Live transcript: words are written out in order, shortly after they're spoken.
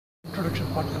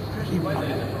discussion part is very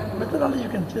important. Methodology, you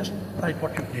can just write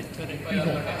what you did. You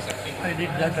know, I did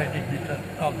that,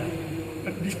 all that.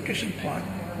 But discussion part,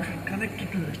 you should connect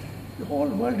it to this. The whole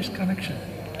world is connection.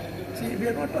 See, we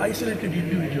are not isolated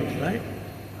individuals, right?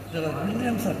 There are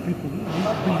millions of people, billion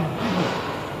people.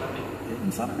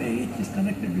 In some way, each is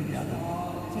connected with the other.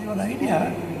 So your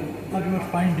idea or your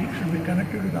finding should be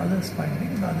connected with others' finding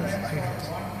and others' ideas.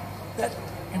 That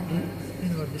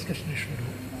in your discussion you should do.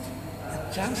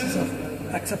 The chances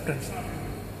of acceptance, I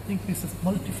think this is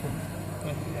multifold.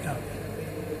 Yeah.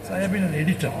 So I have been an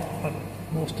editor for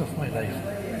most of my life.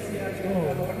 So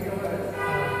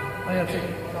I have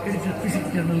edited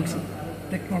physics journals,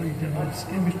 technology journals,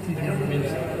 chemistry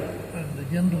journals, and the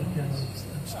general journals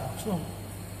and stuff. So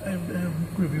I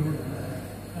have reviewed,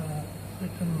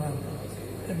 written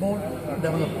about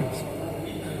developments,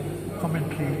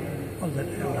 commentary, all that I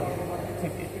have done.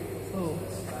 Okay. So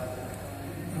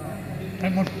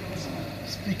I'm not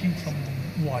speaking from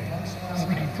voice,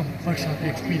 speaking from personal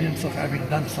experience of having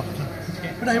done something.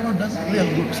 Okay. But I have not done real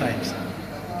good science.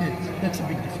 Okay. That's a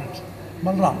big difference.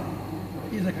 Balram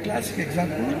is a classic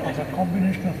example of a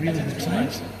combination of real good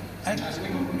science and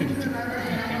editing.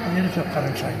 An editor of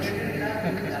current science.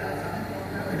 Okay.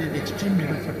 He did extremely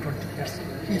well for 20 years.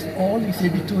 All his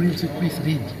editorials you please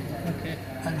read. Okay.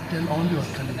 And tell all your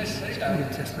colleagues,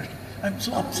 students especially. I'm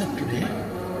so upset today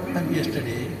and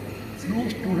yesterday. No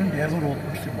student ever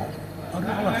opens his mouth. Are you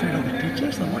all afraid of the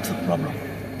teachers or what's the problem?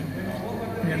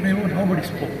 Nobody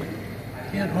spoke.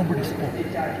 Here nobody spoke.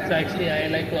 So actually I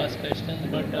like to ask questions,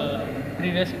 but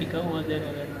previous speaker was there.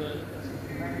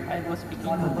 I was speaking to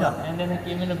her and then I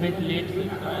came in a bit late. So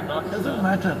it doesn't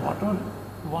matter. Whatever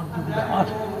you want to do,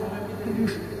 ask. You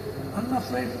should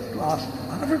unafraid to ask.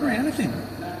 Unafraid to do anything.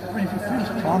 I mean, if you feel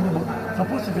strong about,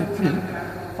 suppose if I feel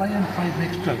 5 and 5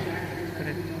 makes 12.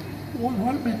 Correct. The whole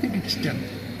world may think it is 10.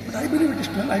 But I believe it is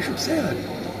 12. I should say that.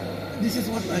 This is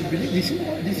what I believe. This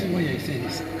is why I say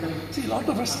this. See, a lot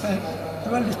of us say the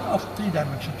world is of 3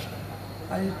 dimensions.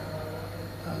 Height,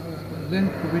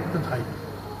 length, width and height.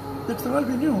 That's the world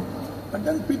we knew. But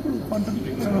then people, quantum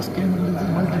fellows came and this is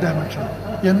multi-dimensional,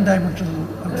 n-dimensional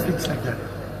and things like that.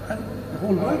 And the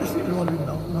whole world is evolving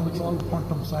now. Now it's all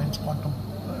quantum science, quantum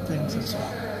things and so on.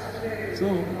 So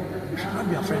you should not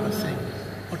be afraid of saying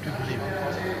what you believe.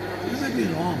 You may be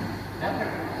wrong.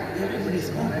 Everybody is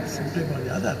wrong sometime or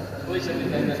the other. Whatever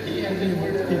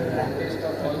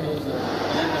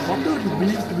you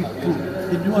believe to be true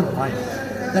in your mind,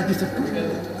 that is the truth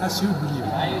as you believe it.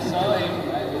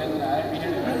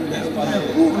 If I have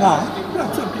proved wrong,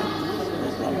 that's okay. No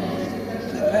problem.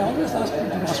 I always ask people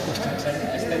to ask questions.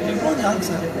 If you know the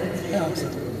answer, I answer.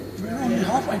 If I know only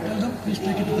half, I tell them, please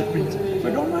take it to the quiz. If I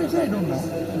don't know, I say I don't know.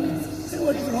 Say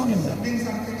what is wrong in them.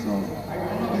 So,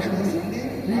 you should be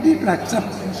ready to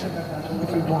accept if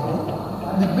you don't know.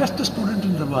 The best student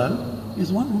in the world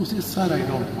is one who says, sir, I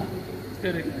don't know.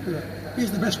 Correct. He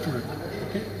is the best student.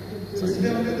 Okay? So,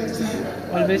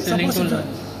 always willing to learn.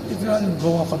 If you are in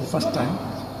Goa for the first time,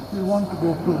 you want to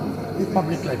go to the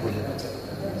public library.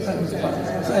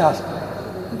 So I ask.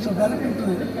 So directly to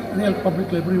the real public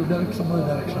library, you direct some other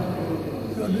direction.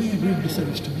 You are doing a great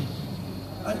disservice to me.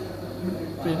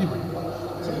 To anybody.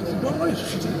 So if you don't know, you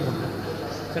should say you don't know.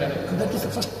 And that is the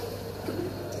first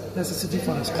necessity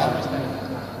for a scholar.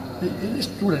 Any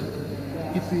student,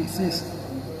 if he says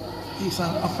he is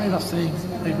afraid of saying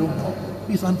I don't know,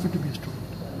 he is unfit to be a student.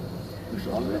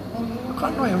 You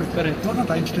can't know everything. You are not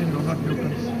Einstein, you are not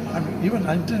Newton. Even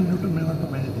Einstein and Newton may not know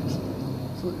many things.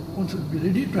 So one should be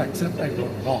ready to accept I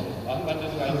don't know.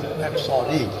 I'm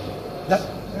sorry. That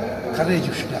courage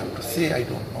you should have to say I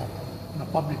don't know. In a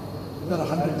public, there are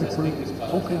 100 people.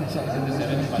 How can I say I don't know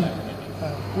anything?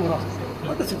 Poor of.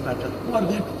 What does it matter? Who are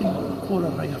they to think poor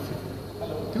or high of it?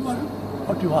 You are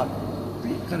what you are.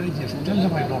 Be courageous. Tell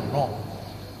them I don't know.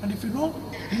 And if you know,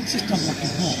 insist on what you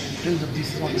know. Tell them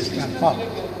this is what I stand for.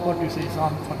 What you say is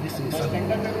on for this reason.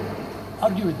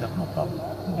 Argue with them, no problem.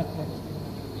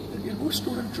 A good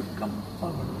student should come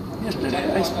forward. Yesterday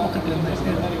I spoke at Chennai.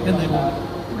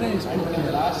 Today I spoke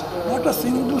here. Not a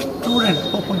single student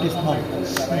opened his mouth.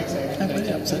 I'm very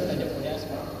upset.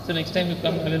 So next time you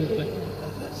come, I will play.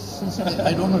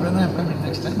 I don't know when I am coming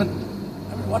next time, but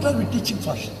what are we teaching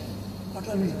first? What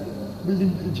are we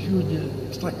building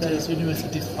huge structures,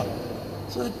 universities for?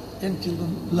 So that young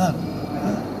children learn.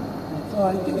 So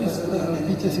I think these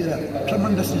teachers here are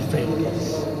tremendously failed.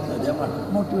 So they are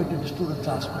not motivated students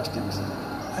to ask questions.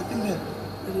 I think they are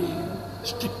very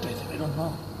strict, I don't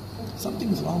know. Something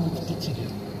is wrong with the teaching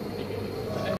here.